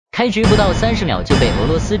开局不到30秒就被俄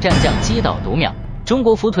罗斯战将击倒读秒，中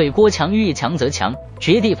国斧腿郭强遇强则强，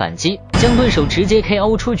绝地反击，将对手直接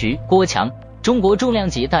KO 出局。郭强，中国重量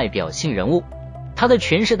级代表性人物，他的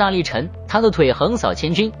拳是大力沉，他的腿横扫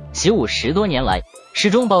千军，习武10多年来，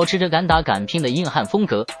始终保持着敢打敢拼的硬汉风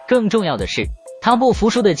格。更重要的是，他不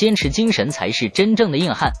服输的坚持精神才是真正的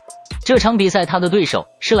硬汉。这场比赛他的对手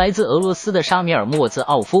是来自俄罗斯的沙米尔莫兹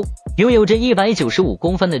奥夫，拥有着195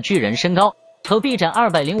公分的巨人身高和臂展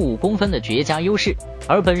205公分的绝佳优势，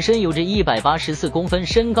而本身有着184公分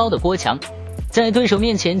身高的郭强，在对手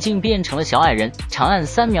面前竟变成了小矮人。长按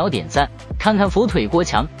3秒点赞，看看斧腿郭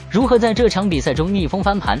强如何在这场比赛中逆风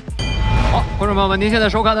翻盘。好，观众朋友们，您现在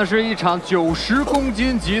收看的是一场90公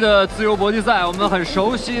斤级的自由搏击赛。我们很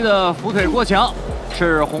熟悉的斧腿郭强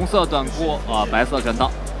是红色短裤白色拳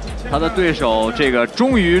套，他的对手这个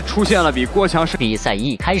终于出现了比郭强是。比赛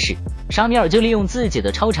一开始，沙米尔就利用自己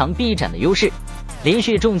的超长臂展的优势，连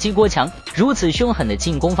续重击郭强。如此凶狠的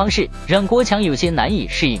进攻方式让郭强有些难以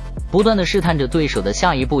适应，不断的试探着对手的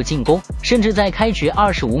下一步进攻，甚至在开局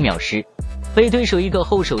25秒时被对手一个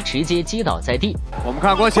后手直接击倒在地。我们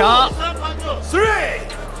看郭强，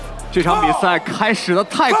这场比赛开始的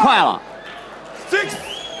太快了。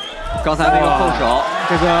刚才那个后手，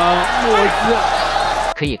这个莫兹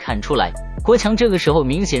可以看出来，郭强这个时候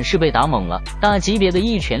明显是被打懵了，大级别的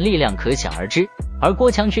一拳力量可想而知，而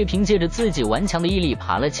郭强却凭借着自己顽强的毅力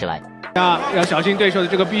爬了起来。要小心对手的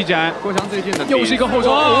这个臂展。郭强最近的又是一个后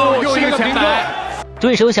手，又是一个前摆。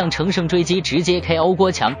对手想乘胜追击，直接 KO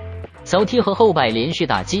郭强。扫踢和后摆连续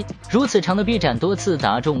打击，如此长的臂展多次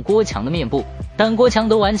打中郭强的面部，但郭强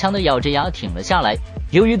都顽强的咬着牙挺了下来。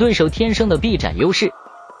由于对手天生的臂展优势，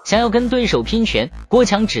想要跟对手拼拳，郭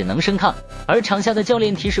强只能生抗。而场下的教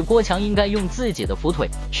练提示郭强应该用自己的斧腿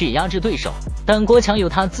去压制对手，但郭强有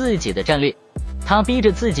他自己的战略，他逼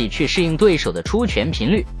着自己去适应对手的出拳频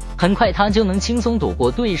率，很快他就能轻松躲过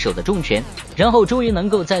对手的重拳，然后终于能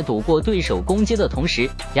够在躲过对手攻击的同时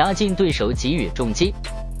压进对手给予重击。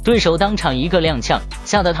对手当场一个踉跄，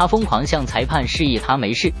吓得他疯狂向裁判示意他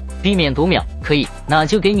没事，避免读秒。可以，那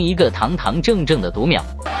就给你一个堂堂正正的读秒。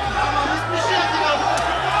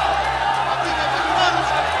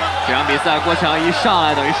这场比赛郭强一上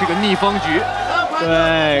来等于是个逆风局，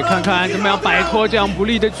对，看看怎么样摆脱这样不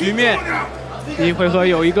利的局面。第一回合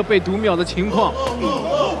有一个被读秒的情况，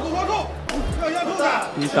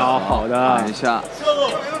一扫好的，看一下，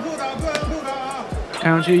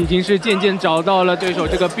看上去已经是渐渐找到了对手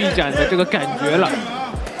这个臂展的这个感觉了。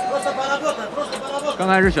刚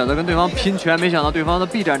开始选择跟对方拼拳，没想到对方的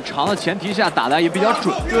臂展长的前提下打得也比较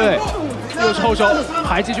准。对，又是后手，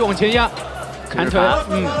还继续往前压，砍腿。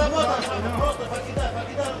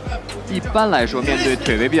一般来说，面对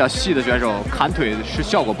腿围比较细的选手，砍腿是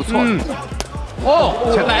效果不错的。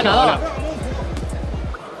前摆拿到了，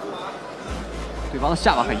对方的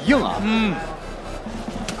下巴很硬啊。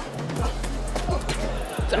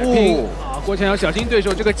再拼郭强要小心对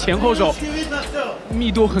手这个前后手密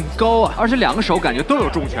度很高啊，而且两个手感觉都有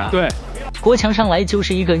重拳。对，郭强上来就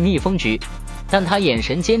是一个逆风局，但他眼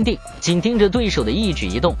神坚定，紧盯着对手的一举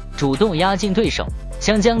一动，主动压进对手，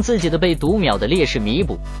想将自己的被读秒的劣势弥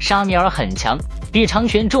补。沙米尔很强，比长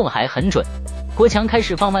拳重还很准。郭强开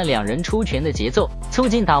始放慢两人出拳的节奏，凑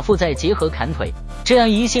近打腹再结合砍腿，这样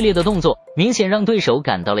一系列的动作明显让对手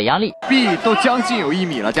感到了压力。臂都将近有1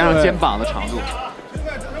米了，加上肩膀的长度。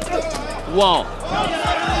哇，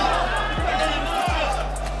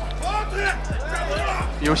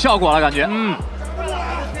有效果了，感觉。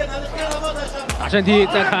打身体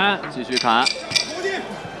再砍，继续砍。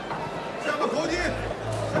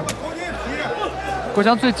郭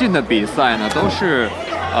强最近的比赛呢，都是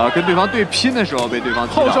跟对方对拼的时候被对方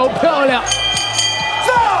击倒。后手漂亮。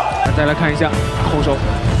再来看一下后手，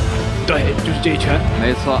对，就是这一拳，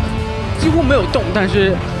没错，几乎没有动，但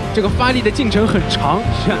是这个发力的进程很长。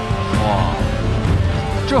看，哇，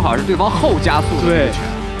正好是对方后加速的一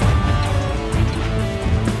拳。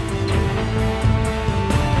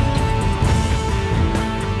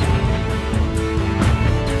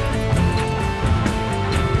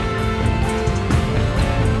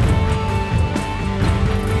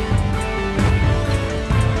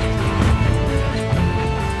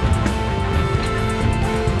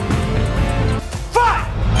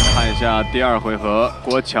下第二回合，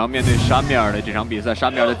郭强面对沙米尔的这场比赛，沙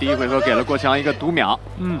米尔的第一回合给了郭强一个读秒。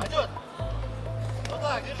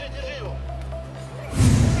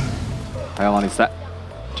还要往里塞，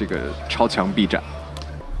这个超强臂展。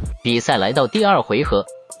比赛来到第二回合，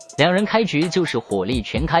两人开局就是火力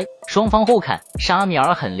全开，双方互砍，沙米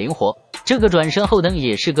尔很灵活，这个转身后蹬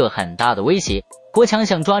也是个很大的威胁。郭强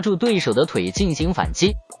想抓住对手的腿进行反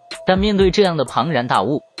击，但面对这样的庞然大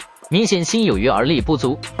物，明显心有余而力不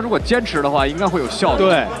足。如果坚持的话，应该会有效果。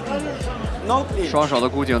对，双手的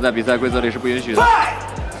箍颈在比赛规则里是不允许的。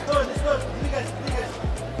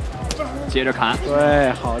接着砍。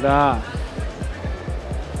对，好的。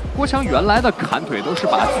郭强原来的砍腿都是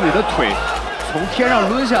把自己的腿从天上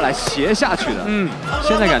抡下来斜下去的，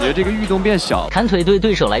现在感觉这个运动变小，砍腿对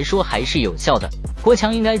对手来说还是有效的。郭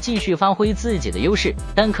强应该继续发挥自己的优势，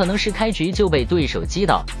但可能是开局就被对手击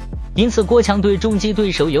倒，因此郭强对重击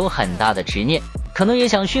对手有很大的执念，可能也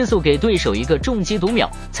想迅速给对手一个重击读秒，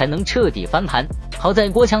才能彻底翻盘。好在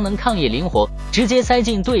郭强能抗也灵活，直接塞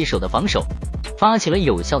进对手的防守，发起了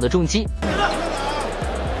有效的重击。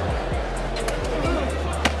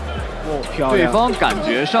对方感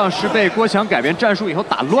觉上是被郭强改变战术以后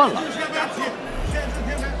打乱了。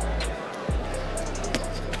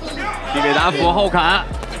低位打斧后砍，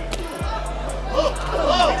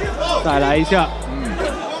再来一下。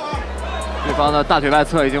对方的大腿外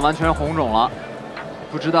侧已经完全红肿了，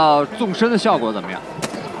不知道纵深的效果怎么样。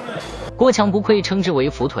郭强不愧称之为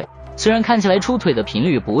斧腿，虽然看起来出腿的频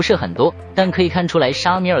率不是很多，但可以看出来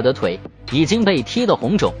沙米尔的腿已经被踢得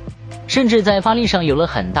红肿，甚至在发力上有了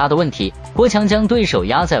很大的问题。郭强将对手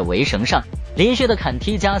压在围绳上，连续的砍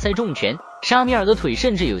踢加塞重拳，沙米尔的腿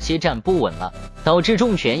甚至有些站不稳了，导致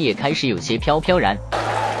重拳也开始有些飘飘然。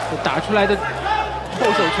打出来的后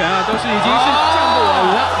手拳啊，都是已经是站不稳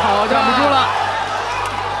了，好的，站不住了。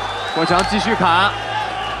郭强继续砍，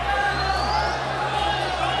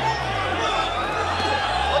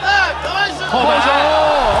后手，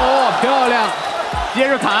哦，漂亮，接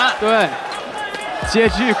着砍，对，接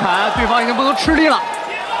续砍，对方已经不能吃力了，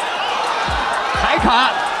还砍，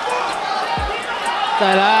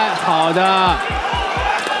再来，好的，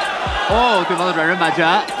哦，对方的转身反拳，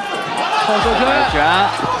后手拳，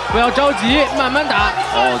不要着急，慢慢打，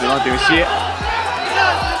哦，对方顶膝，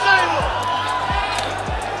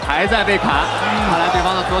还在被砍，看来对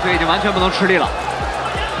方的左腿已经完全不能吃力了。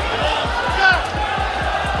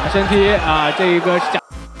打身体啊，这个是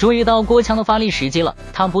注意到郭强的发力时机了，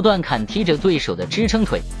他不断砍踢着对手的支撑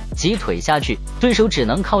腿，击腿下去，对手只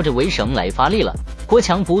能靠着围绳来发力了。郭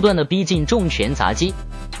强不断的逼近重拳砸击，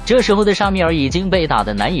这时候的沙米尔已经被打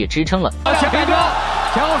得难以支撑了。前背镖，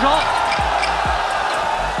前后手，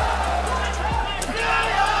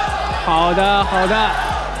好的，好的，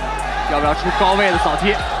要不要出高位的扫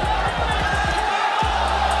踢？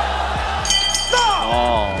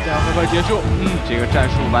哦，这样回合结束，这个战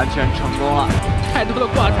术完全成功了。太多的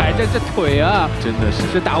挂踩，这腿啊，真的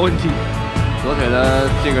是大问题。左腿的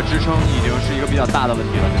这个支撑已经是一个比较大的问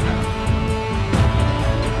题了，现在。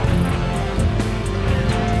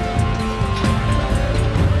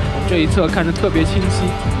这一侧看着特别清晰。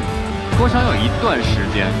郭强有一段时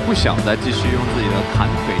间不想再继续用自己的砍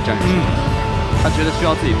腿战术，他觉得需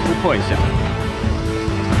要自己突破一下。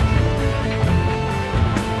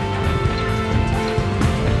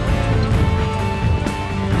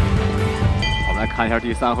看一下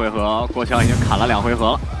第3回合，郭强已经砍了2回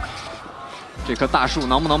合了。这棵大树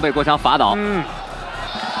能不能被郭强罚倒？我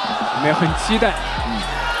们也很期待。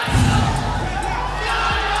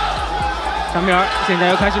沙米尔现在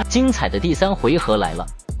要开始精彩的第3回合来了，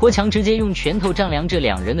郭强直接用拳头丈量着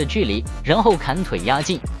两人的距离，然后砍腿压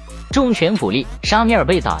近，重拳补力，沙米尔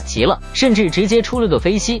被打急了，甚至直接出了个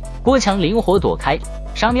飞膝，郭强灵活躲开，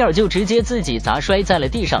沙米尔就直接自己砸摔在了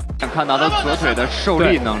地上。看到他左腿的受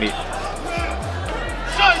力能力。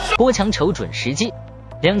郭强瞅准时机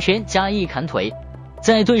，2拳加1砍腿，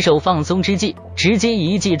在对手放松之际，直接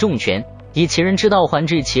一记重拳，以其人之道还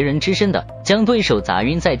治其人之身的将对手砸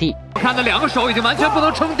晕在地。看的2个手已经完全不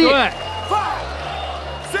能撑地。对，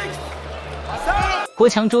郭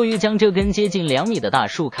强终于将这根接近2米的大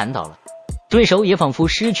树砍倒了，对手也仿佛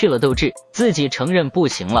失去了斗志，自己承认不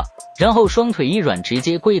行了，然后双腿一软，直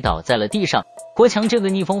接跪倒在了地上。郭强这个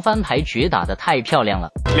逆风翻牌局打得太漂亮了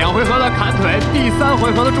，2回合的砍腿，第3回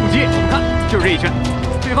合的重击，我们看就是这一拳，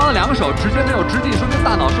对方的2个手直接没有支地，说明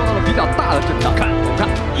大脑受到了比较大的震荡。看，我们看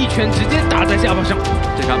一拳直接打在下巴上。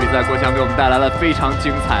这场比赛郭强给我们带来了非常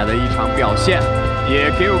精彩的一场表现，也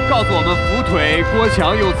告诉我们斧腿郭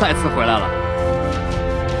强又再次回来了。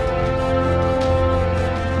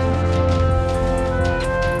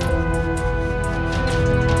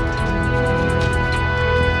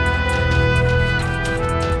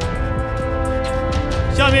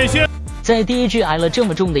在第1局挨了这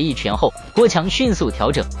么重的一拳后，郭强迅速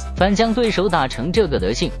调整，反将对手打成这个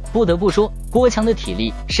德行。不得不说，郭强的体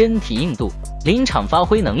力、身体硬度、临场发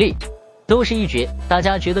挥能力都是一绝。大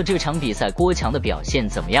家觉得这场比赛郭强的表现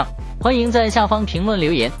怎么样？欢迎在下方评论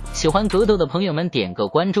留言。喜欢格斗的朋友们点个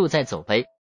关注再走呗。